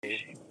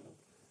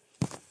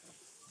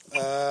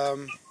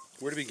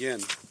Where to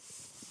begin?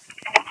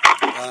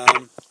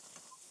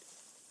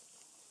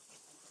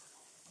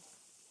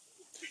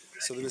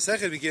 So the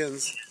Masechet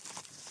begins.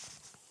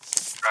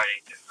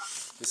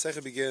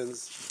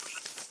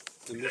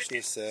 The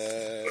Mishnah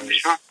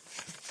says.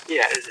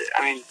 Yeah,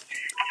 I mean,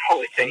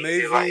 holy thing.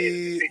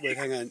 Wait,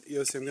 hang on,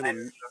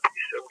 Yossi.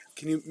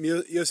 Can you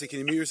mute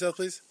yourself,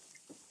 please?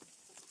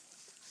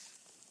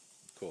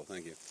 Cool,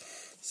 thank you.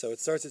 So it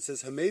starts. It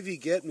says, "Hamevi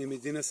get mi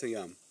medina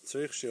Siyyum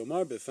tzarich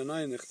sheomar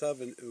b'fanai nechtav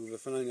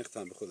u'b'fanai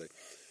nechtam b'chulei."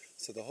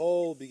 So the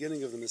whole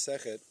beginning of the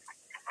Masechet.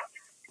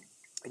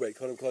 Wait,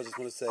 Kodem Kol, I just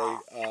want to say,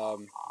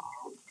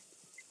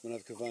 when I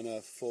have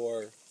Kavana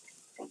for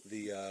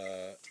the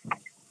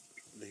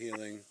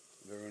healing,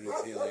 of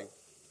everyone's healing,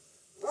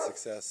 the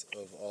success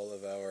of all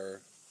of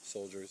our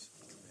soldiers,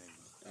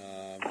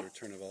 the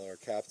return of all our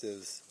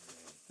captives,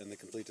 and the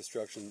complete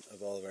destruction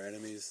of all of our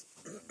enemies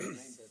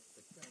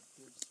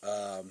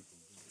on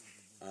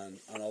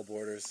all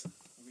borders.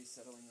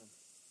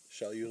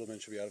 Shal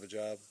Yuleman should be out of a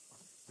job.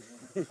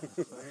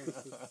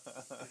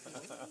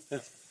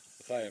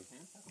 Chaim.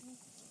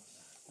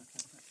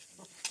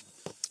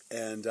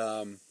 And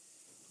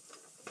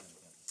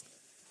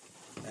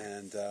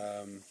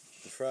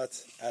Befrat,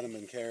 Adam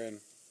and Karen,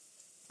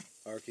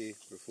 Arki,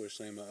 Refuah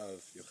Shlema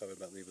of Yocheved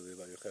Bat Liba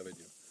Liba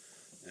Yocheved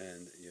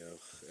and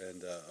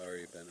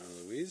Ari Ben Anna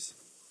Louise.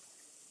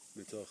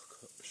 Mitoch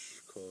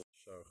Kol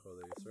Shar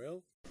Chole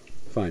Yisrael.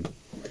 Fine.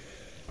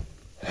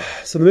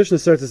 So the Mishnah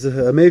starts as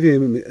maybe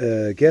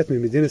get me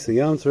Medina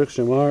Siyyum Tzarich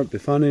Shemar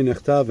B'fanei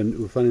Nechtav and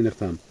Ufanei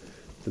Nechtam.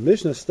 The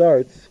Mishnah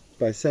starts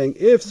by saying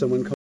if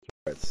someone comes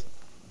to Eretz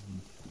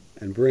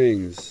and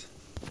brings,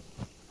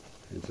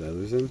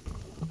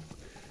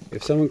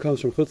 if someone comes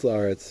from Chutz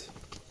La'aretz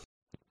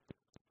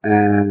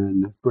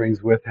and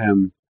brings with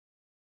him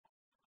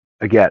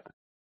a get,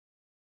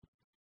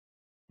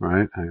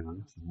 right? Hang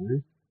on.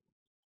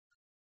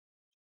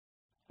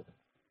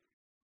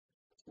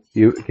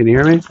 Can you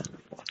hear me?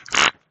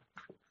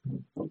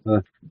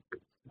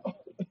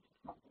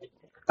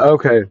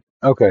 Okay.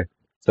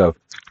 So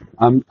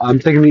I'm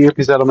taking the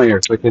earpiece out of my ear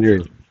so I can hear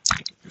you.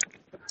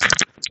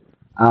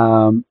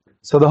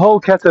 So the whole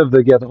keta of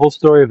the get, the whole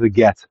story of the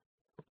get,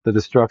 the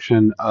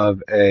destruction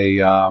of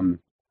an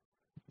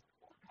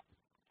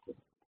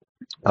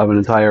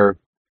entire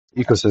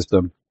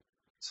ecosystem,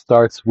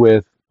 starts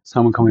with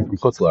someone coming from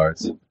Chutz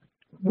La'aretz,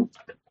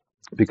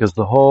 because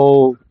the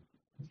whole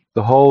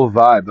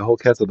vibe, the whole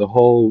keta, the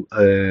whole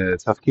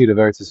tafkid of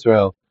Eretz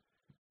Yisrael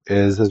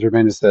is, as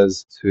Rabbeinu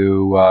says,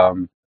 to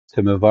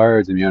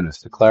mevar demyonis,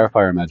 to clarify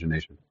our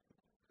imagination,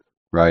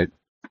 right?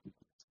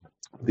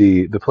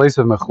 The place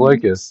of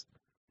machloikis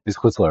is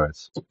Chutz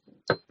La'aretz.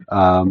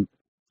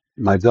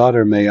 My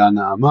daughter Meya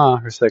Naama,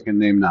 her second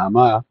name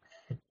Naama,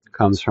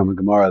 comes from a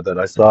Gemara that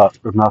I saw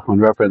Rav Nachman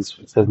reference.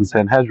 It says in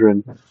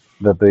Sanhedrin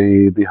that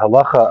the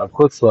halacha of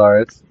Chutz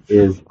La'aretz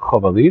is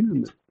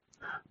chovalin,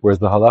 whereas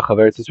the halacha of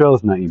Eretz Yisrael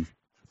is naim.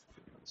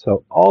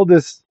 So all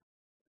this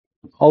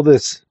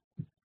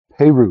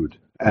perud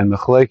and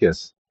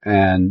mechlekes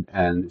and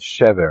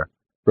shever,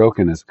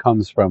 brokenness,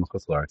 comes from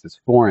Chutz La'aretz. It's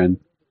foreign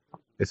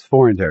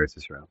to Eretz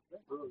Yisrael.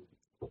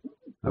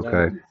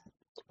 Okay.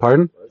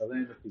 Pardon?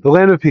 The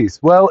land of peace.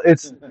 Well,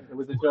 it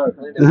was a joke.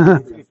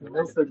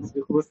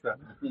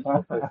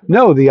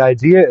 No, the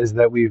idea is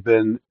that we've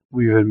been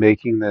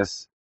making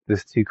this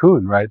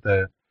tikkun, right?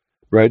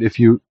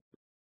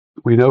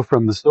 We know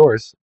from the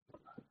source,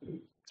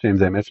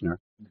 James A. Michener,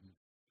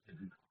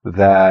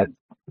 that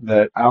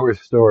our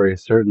story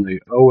certainly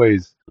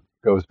always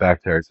goes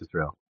back to Eretz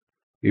Yisrael,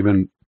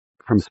 even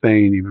from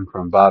Spain, even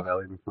from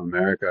Bavel, even from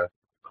America,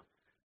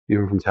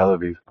 even from Tel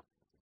Aviv.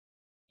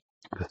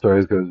 The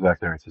story goes back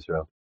to Eretz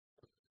Yisrael.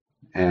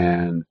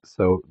 And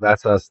so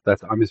that's us,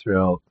 that's Am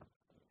Yisrael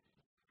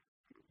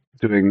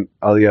doing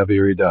Aliyah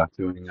V'Yerida,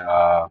 doing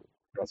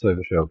Ratzoi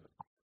V'Shov.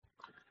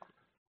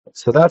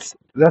 So that's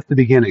the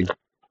beginning.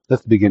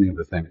 That's the beginning of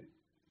the thing.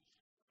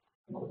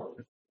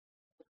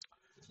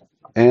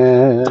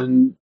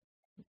 And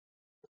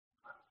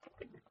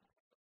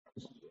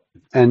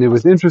it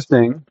was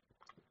interesting.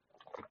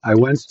 I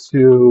went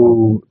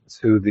to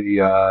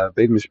the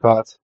Beit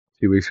Mishpat a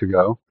few weeks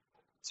ago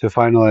to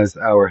finalize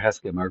our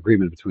heskim, our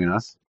agreement between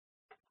us,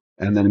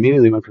 and then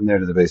immediately went from there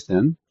to the Beis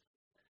Din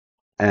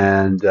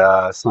and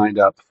signed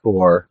up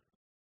for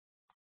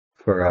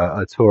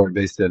a tour in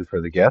Beis Din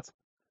for the get.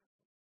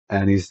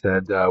 And he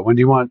said, "When do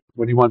you want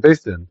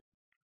Beis Din?"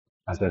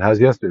 I said, "How's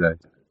yesterday?"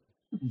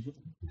 He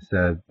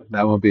said,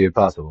 "That won't be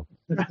possible."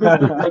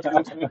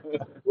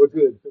 We're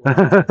good.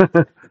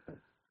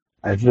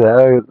 I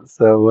said,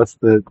 "So what's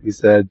the?" He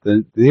said,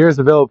 "The nearest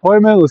available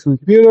appointment. Looks on the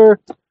computer.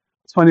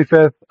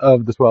 25th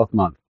of the 12th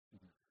month."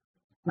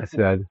 I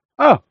said,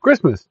 "Oh,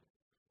 Christmas."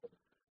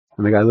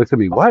 And the guy looked at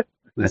me, "What?"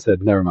 And I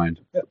said, "Never mind.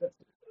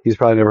 He's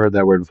probably never heard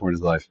that word before in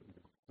his life."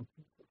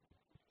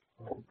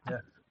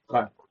 Yeah.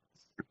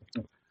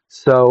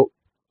 So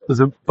there's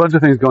a bunch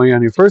of things going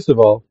on here. First of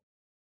all,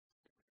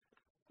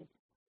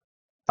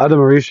 Adam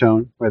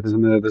Arishon, right? There's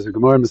a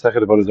Gemara in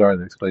Masechet Avodah Zarah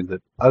that explains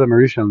that Adam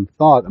Arishon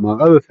thought,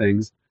 among other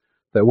things,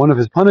 that one of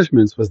his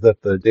punishments was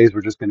that the days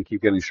were just going to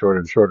keep getting shorter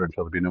and shorter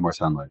until there'd be no more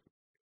sunlight,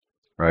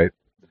 right?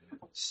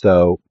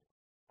 So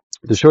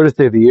the shortest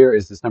day of the year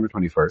is December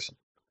 21st.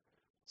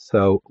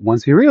 So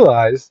once he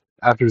realized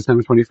after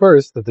December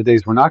 21st that the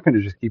days were not going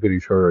to just keep getting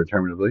shorter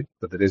interminably,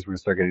 that the days were going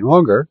to start getting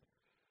longer,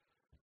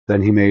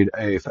 then he made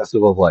a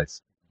festival of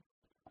lights,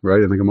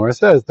 right? And the Gemara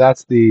says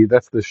that's the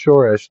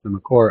shoresh, the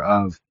makor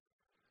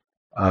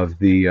of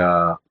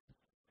the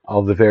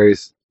all the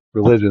various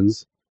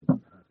religions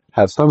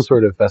have some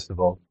sort of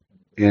festival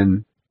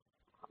in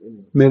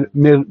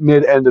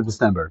mid end of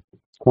December.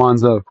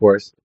 Kwanzaa, of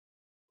course,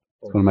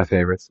 it's one of my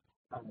favorites.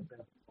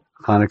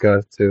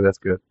 Hanukkah too, that's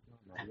good.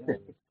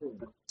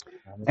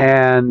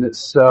 And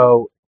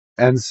so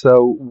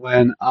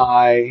when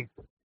I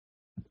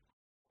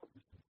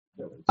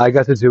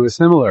got to do a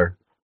similar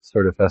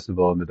sort of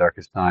festival in the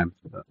darkest time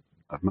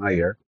of my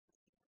year,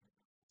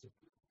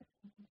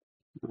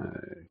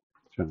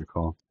 trying to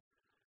call,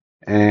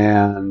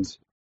 and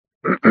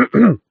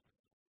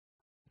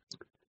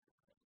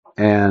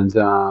and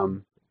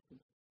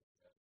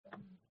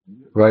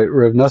right,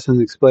 Rav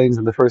Nosson explains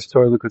in the first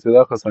Torah Likutei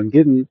Hilachos on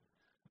Gittin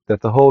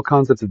that the whole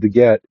concept of the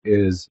get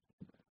is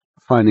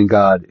finding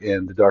God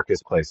in the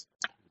darkest place,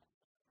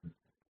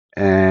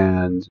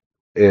 and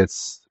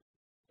it's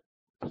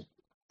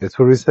what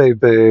do we say?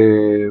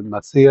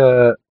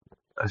 Matzia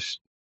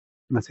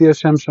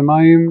Shem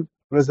Shemayim.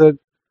 What is it?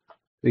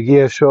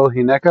 Begia Shol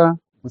Hineka.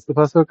 What's the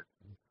pasuk?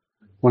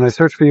 When I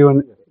search for you,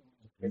 and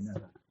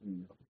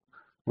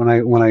when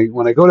I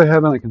go to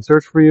heaven, I can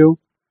search for you.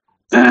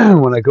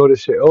 When I go to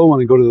Sheol,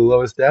 when I go to the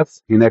lowest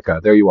depths,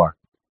 Hineka, there you are.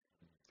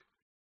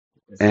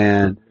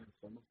 And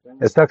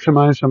Estak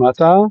Shemayim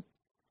Shemata.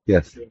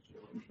 Yes.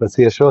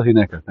 Matzia Shol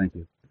Hineka. Thank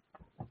you.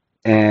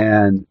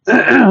 And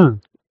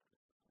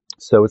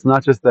so it's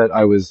not just that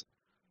I was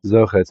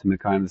zocha to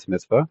mekayim this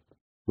mitzvah,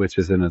 which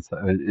is in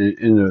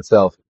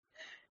itself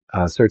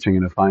searching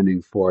and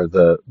finding for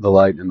the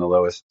light in the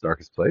lowest,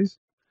 darkest place,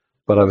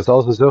 but I was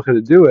also zocha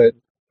to do it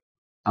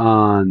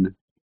on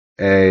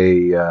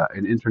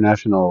an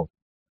international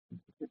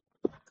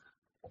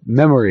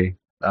memory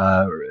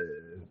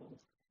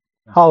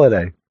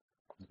holiday.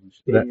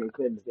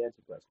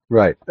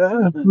 Right.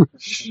 I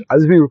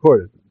was being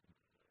recorded.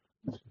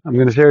 I'm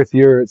going to share it to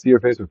your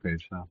Facebook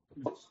page.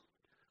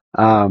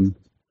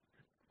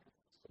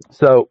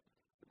 So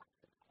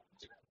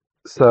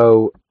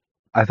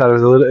I thought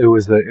it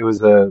was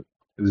a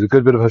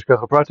good bit of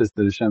hashgacha pratis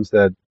that Hashem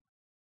said,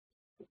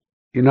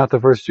 "You're not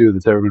the first Jew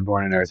that's ever been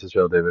born in Eretz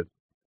Yisrael, David,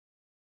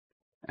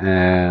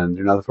 and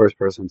you're not the first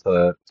person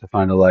to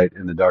find a light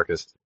in the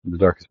darkest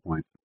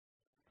point."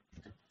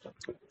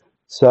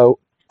 So,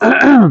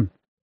 so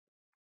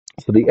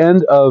the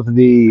end of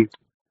the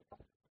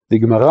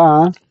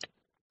Gemara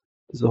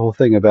is a whole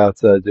thing about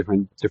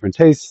different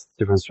tastes,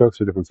 different strokes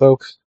for different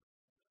folks.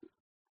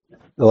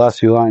 The last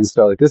few lines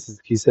start like this. It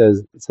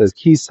says,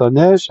 "Ki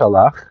soneh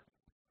shalach,"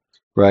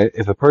 right?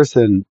 If a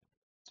person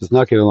does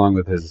not get along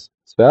with his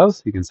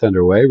spouse, he can send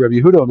her away. Rabbi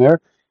Yehuda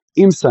Omer,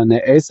 "Im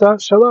saneh esa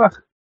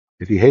shalach."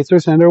 If he hates her,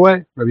 send her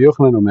away. Rabbi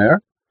Yochanan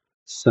Omer,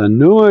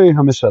 "Sanui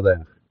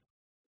hamishalech."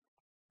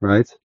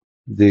 Right?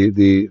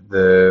 The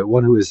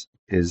one who is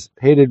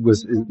hated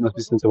must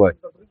be sent away.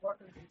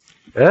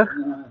 Eh?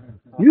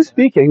 You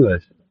speak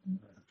English.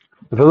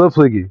 V'lo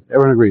pligi.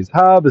 Everyone agrees.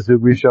 Ha b'zug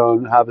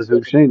rishon, ha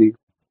b'zug sheni.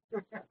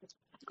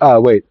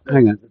 Wait,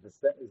 hang on.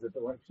 Is it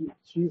the one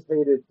she's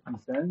hated and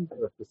sends,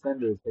 or if the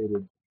sender is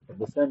hated, if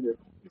the sender is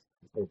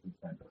hated and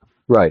sends?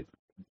 Right.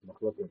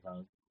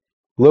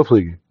 Lo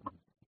pligi.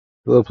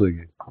 Lo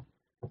pligi.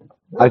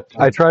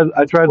 I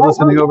tried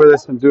listening over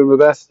this and doing my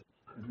best.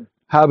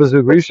 Ha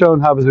b'zug rishon,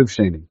 ha b'zug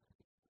sheni.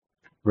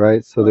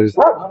 Right. So there's.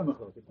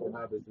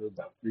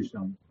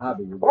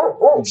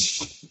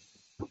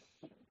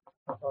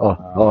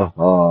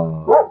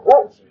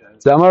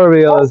 Zamar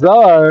Rabbi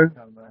Elazar.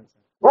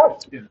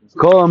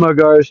 Kol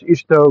Amagarsh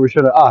Ishto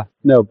Rishona.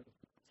 No.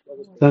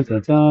 Dun,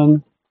 dun,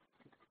 dun.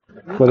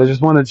 But I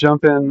just want to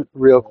jump in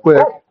real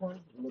quick.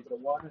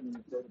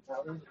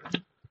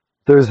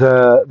 There's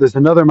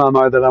another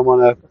mamar that I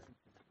want to.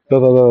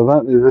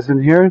 Is this in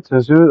here?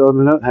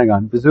 Hang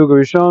on. Bezug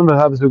Rishon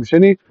v'habezug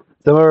Sheni.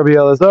 Zamar Rabbi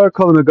Elazar.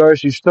 Kol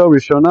Amagarsh Ishto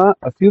Rishona.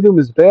 Afilu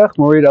Mizbeach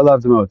Morid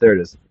Alav Demot. There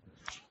it is.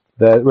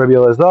 That Rabbi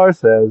Elazar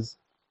says,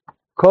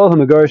 Kol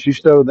Amagarsh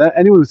Ishto. That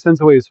anyone who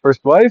sends away his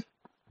first wife,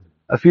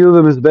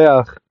 Afilu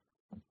Mizbeach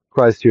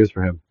cries tears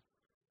for him.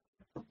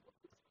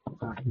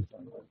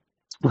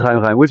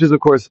 Which is, of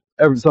course,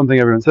 something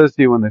everyone says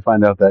to you when they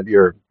find out that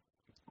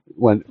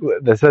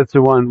they said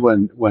to one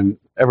when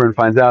everyone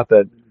finds out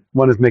that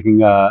one is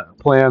making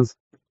plans.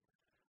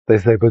 They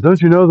say, "But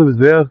don't you know the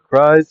Mizbeach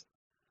cries?"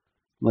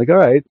 I'm like, all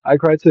right, I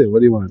cry too. What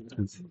do you want?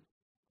 It's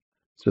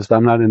just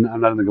I'm not in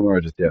the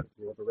Gemara just yet.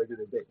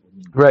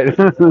 Right.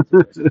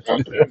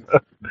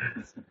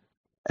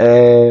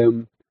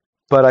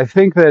 But I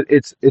think that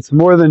it's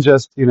more than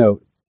just a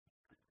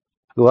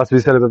lot to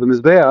be said about the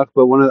Mizbeach,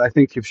 but I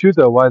think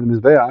Kipshuta, why the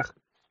Mizbeach,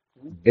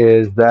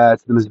 is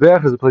that the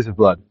Mizbeach is a place of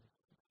blood,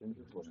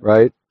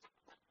 right?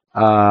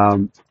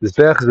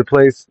 Mizbeach is a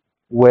place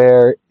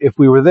where if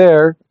we were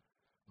there,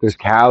 there's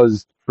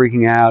cows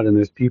freaking out and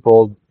there's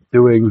people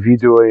doing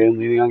vidui and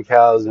leaning on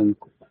cows and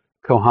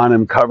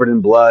kohanim covered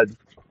in blood.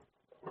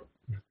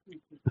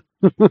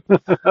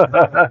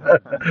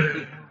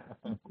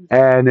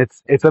 And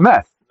it's a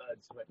mess.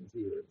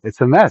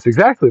 It's a mess.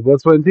 Exactly.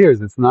 Blood, sweat, and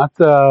tears. It's not,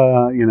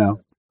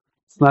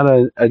 it's not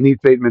a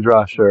neat Beit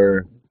Midrash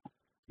or,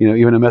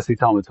 even a messy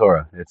Talmud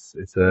Torah. It's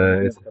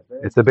a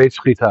Beit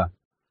Shchita.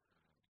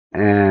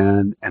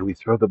 And we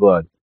throw the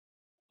blood.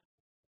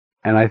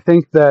 And I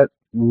think that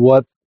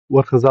what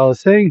Chazal is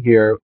saying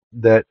here,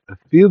 that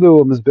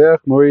afilu mizbeach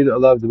morid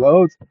alav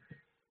demaot,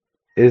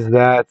 is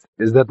that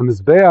the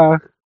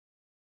mizbeach,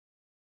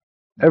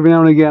 every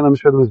now and again, I'm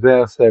sure the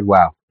mizbeach said,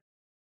 "Wow,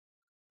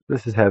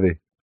 this is heavy,"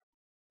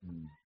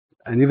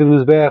 and even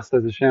the mizbeach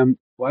says, "Hashem,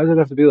 why does it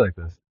have to be like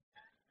this?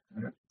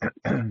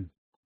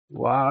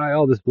 Why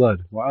all this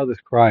blood? Why all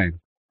this crying?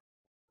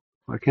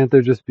 Why can't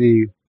there just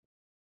be a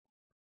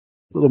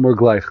little more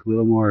gleich, a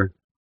little more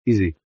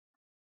easy?"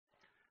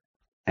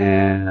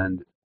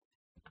 And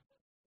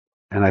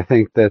I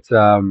think that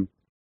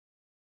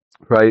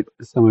right,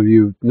 some of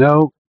you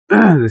know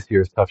this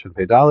year's Tafshin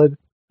Pei Daled,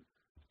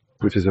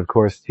 which is of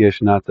course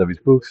Tiesh Nat David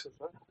Fuchs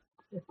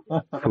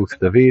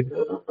David.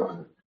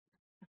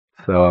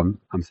 So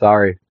I'm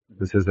sorry,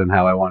 this isn't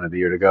how I wanted the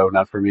year to go.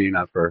 Not for me,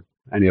 not for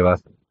any of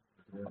us.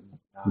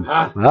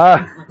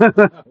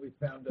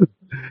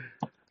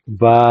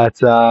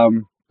 But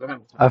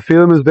I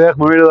feel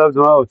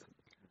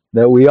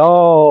that we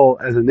all,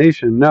 as a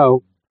nation,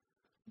 know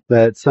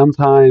that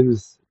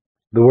sometimes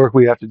the work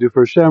we have to do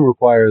for Hashem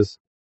requires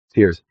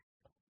tears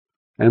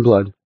and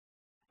blood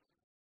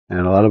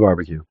and a lot of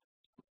barbecue.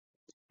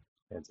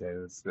 It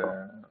was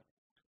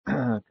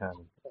kind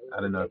of, I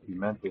don't know if you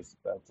meant this,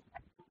 but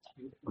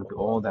with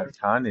all that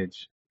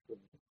carnage,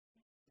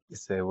 you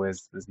say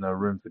there's no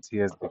room for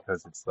tears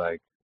because it's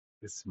like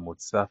this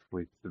mutzaf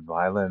with the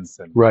violence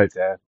and Right.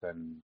 death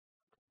and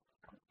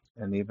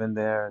even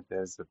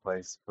there's a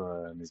place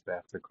for a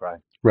mizbeach to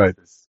cry. Right.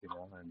 And it's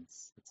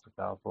a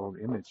powerful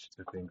image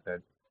to think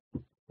that.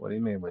 What do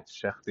you mean with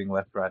shechting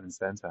left, right, and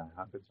center?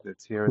 How could the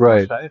tear is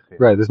Right. not shaykh here?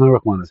 Right. There's no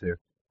Rahmanas here.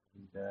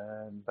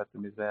 But the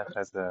mizbeach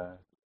has a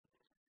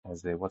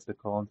what's it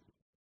called?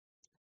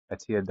 A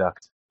tear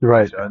duct.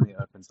 Right. Which only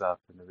opens up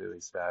in the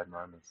really sad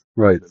moments.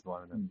 Right. This is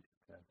one of them.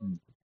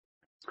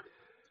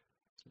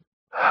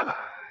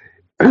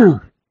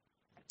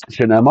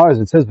 Shenamar,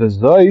 it says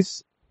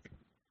Zois.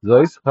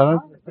 Zois, huh?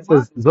 It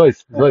says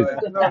Zois. Zois.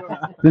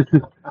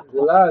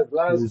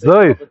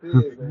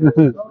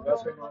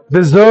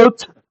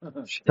 Vizot.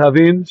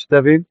 Shtavin.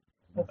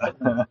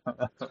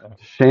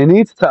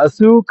 Shenit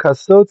ta'asu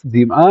kasot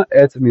dim'a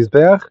et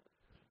mizbeach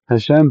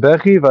Hashem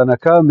bechi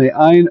v'anaka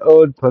me'ain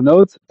od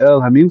panot el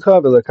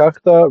hamincha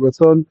v'lekachta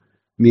ratzon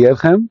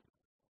mi'edchem.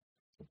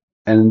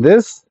 And in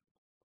this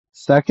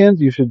second,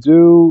 you should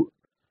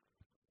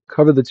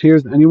cover the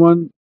tears.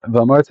 Anyone?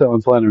 V'amartem,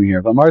 I'm flattering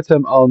here.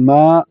 V'amartem al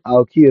ma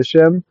al ki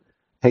Hashem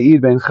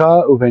ha'id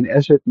bencha uven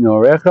eshet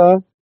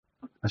norecha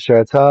asher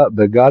ata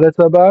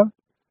begadeta ba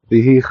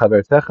v'hi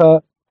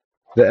chavertecha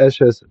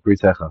ve'eshes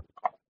britecha.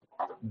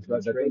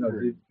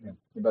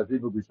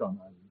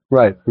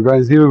 Right.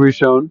 Regarding Zivu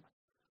Rishon,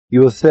 you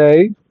will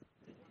say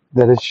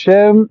that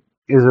Hashem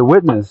is a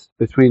witness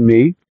between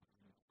me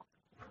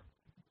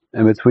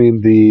and between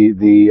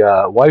the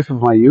wife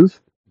of my youth,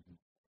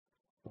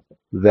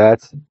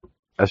 that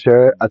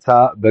Asher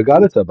Ata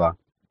Begadeta Ba,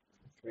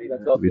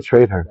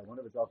 betrayed her. One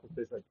of its also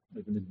says like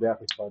the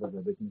mizbeach is part of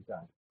the Beit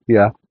Mikdash.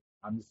 Yeah.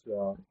 I'm just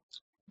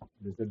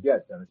there's a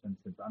get that Hashem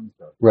says I'm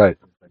sorry. Right.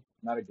 It's like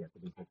not a get,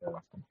 but it's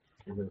like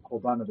there's a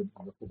korban of it.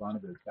 The korban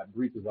of it. That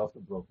breach is also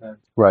broken.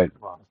 Right.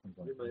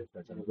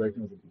 Like the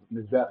breaking of the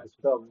mizbeach is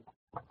felt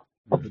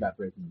for that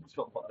breaking.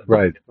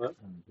 Right. Out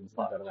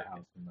of the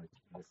house and like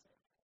this.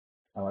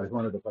 I just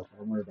wanted the question.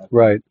 I wondered about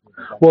Right.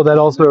 Well, that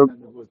also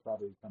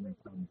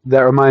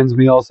that reminds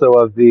me also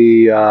of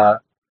the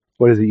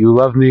what is it? You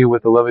love me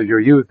with the love of your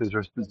youth. Is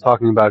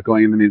talking about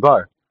going in the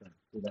midbar.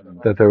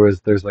 That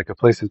there's like a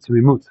place of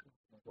tumimut.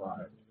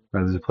 Right.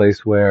 There's a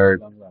place where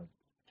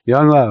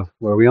young love,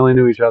 where we only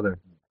knew each other,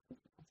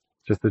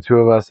 just the two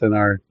of us in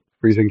our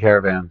freezing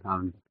caravan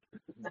on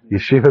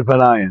Yeshivat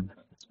Banayan.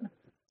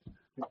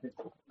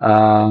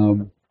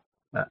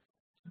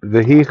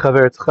 V'hi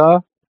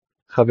chavertecha,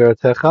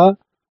 chavertecha,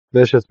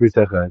 v'eshes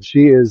britecha. And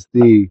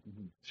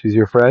she's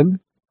your friend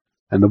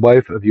and the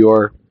wife of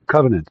your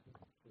covenant.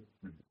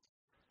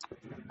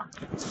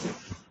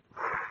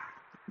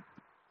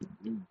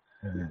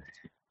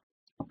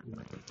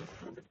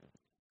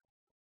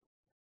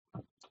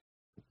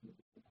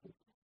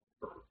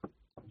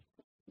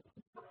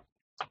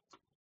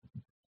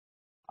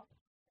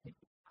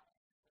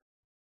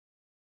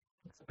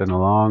 It's been a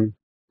long,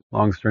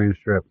 strange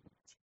trip.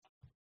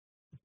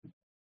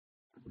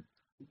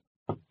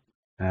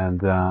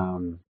 And just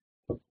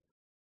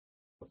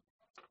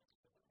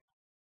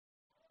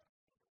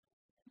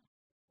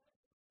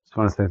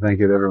want to say thank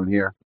you to everyone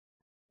here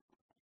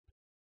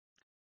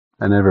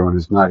and everyone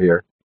who's not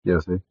here,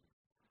 Yossi.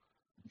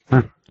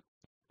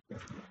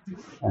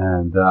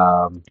 And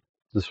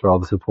just for all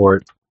the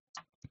support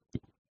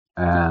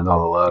and all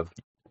the love.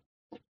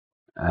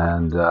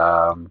 And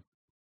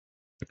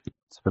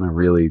it's been a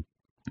really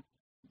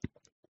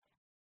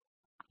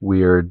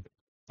weird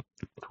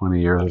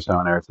 20 years or so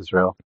in Eretz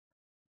Israel.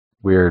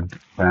 Weird,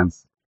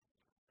 tense,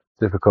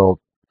 difficult.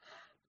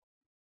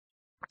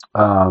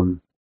 But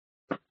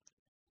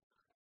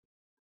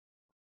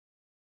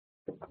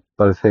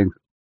I think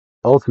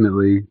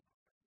ultimately,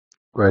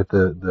 right,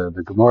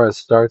 the Gemara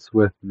starts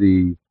with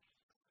the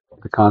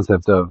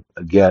concept of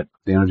a get,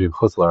 the energy of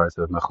Chutz La'aretz,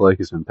 of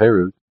Machlokes and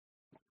Perut.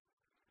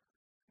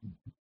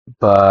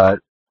 But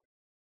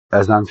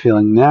as I'm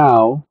feeling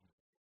now,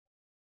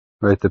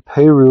 right, the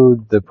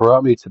Perut that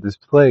brought me to this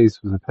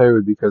place was a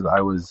Perut because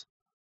I was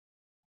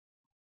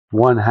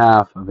one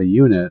half of a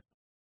unit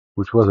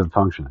which wasn't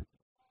functioning.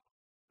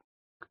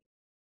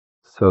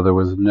 So there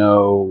was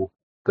no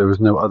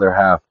other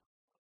half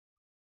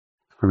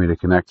for me to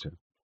connect to.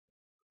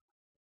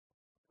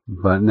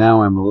 But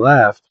now I'm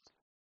left.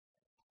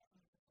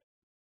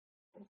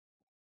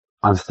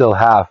 I'm still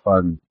half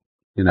on.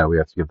 We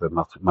have to give the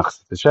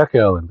Machzit the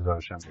shekel and B'ezras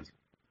Hashem. There's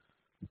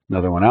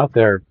another one out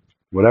there.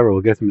 Whatever,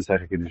 we'll get to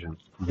Masechet Gittin.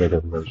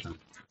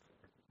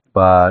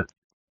 But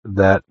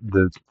that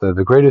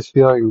the greatest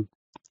feeling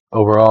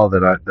overall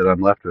that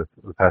I'm left with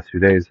the past few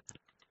days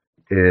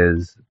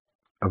is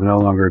of no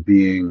longer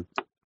being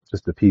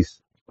just a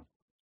piece,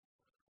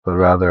 but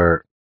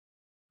rather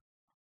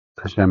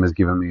Hashem has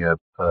given me a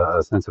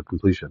sense of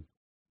completion.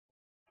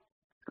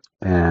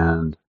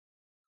 And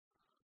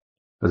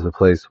there's a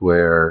place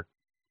where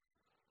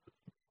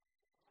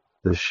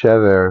the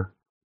Shever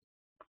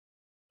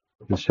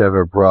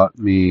brought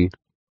me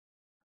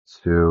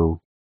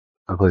to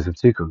a place of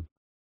tikkun,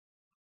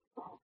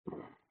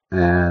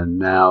 and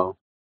now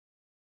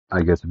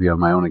I get to be on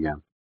my own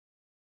again.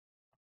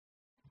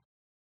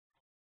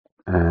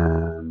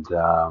 And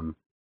just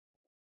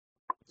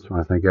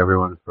want to thank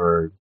everyone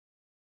for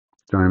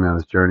joining me on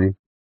this journey.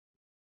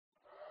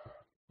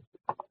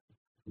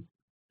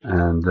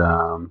 And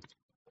B'ezras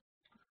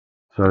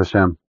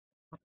Hashem,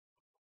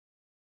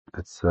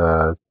 it's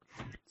not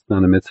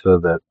a mitzvah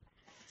that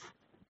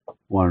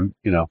one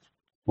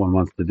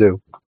wants to do,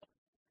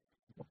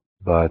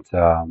 but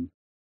I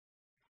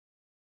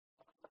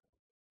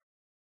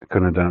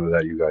couldn't have done it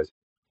without you guys.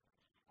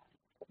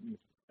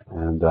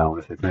 And I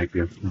want to say thank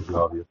you to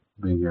all of you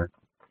for being here,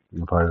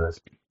 being a part of this.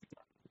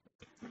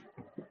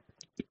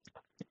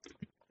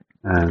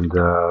 And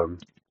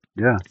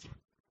yeah,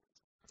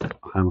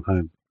 I'm kind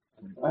of.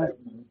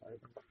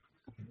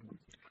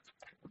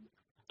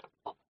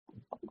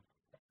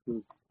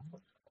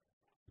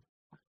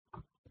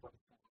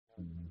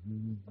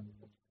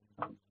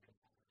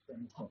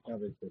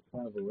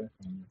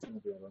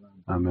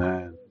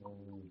 Amen.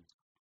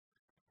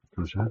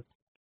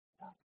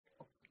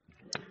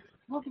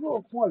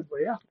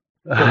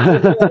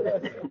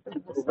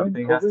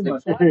 Something has to be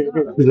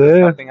responsible.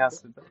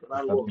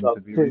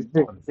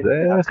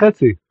 זה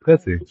חצי.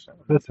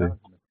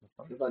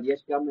 אבל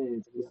יש גם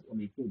דפוס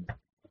עמיתים,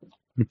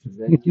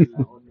 שזה עניין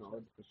מאוד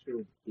מאוד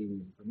חשוב, כי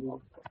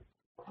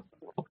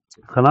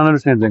Hanan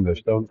understands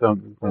English. Don't.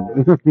 don't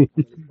be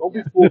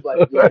fooled by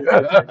the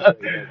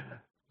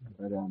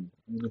but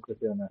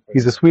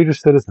He's a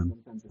Swedish citizen.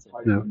 sometimes it's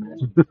hard to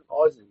imagine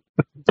Aussie.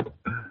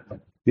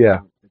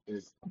 Yeah.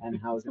 And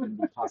how is it going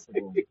to be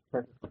possible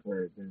for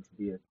there to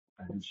be a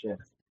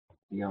shift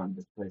beyond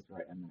this place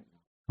where I am right now?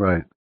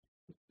 Right.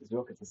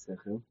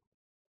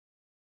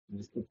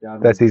 Just keep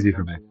down. That's easy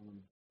for me.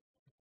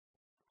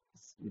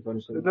 You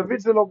can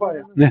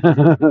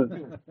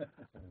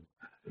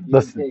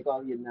take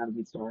all your now to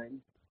be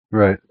trying.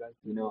 Right.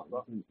 You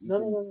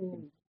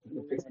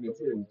can fix me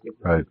too.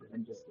 Right.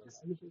 And just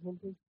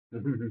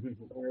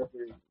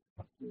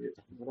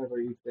whatever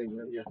you think,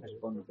 whatever your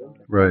fun is.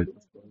 Right.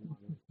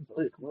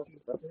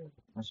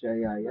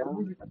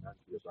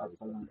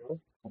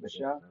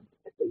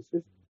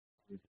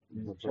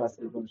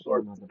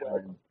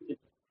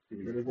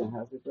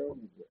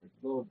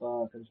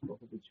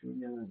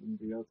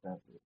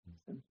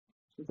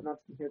 She's not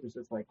here. There's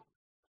just like,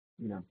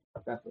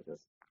 back with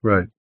us.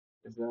 Right.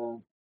 It's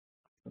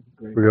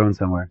great. We're going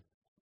somewhere.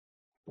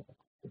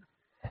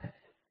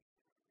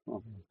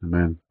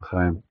 Amen.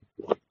 Chaim.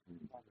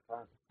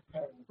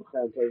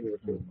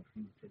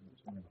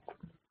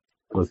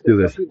 Let's do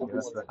this.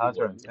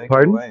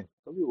 Pardon?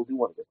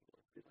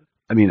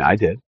 I mean, I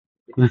did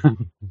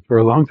for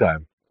a long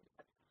time.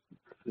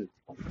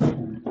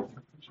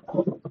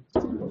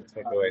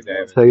 Take away,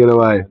 David. Take it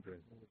away.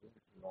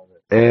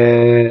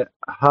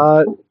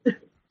 Hot.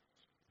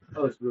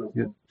 Oh, it's really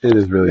cool. It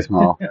is really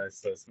small. Yeah,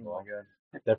 it's so small.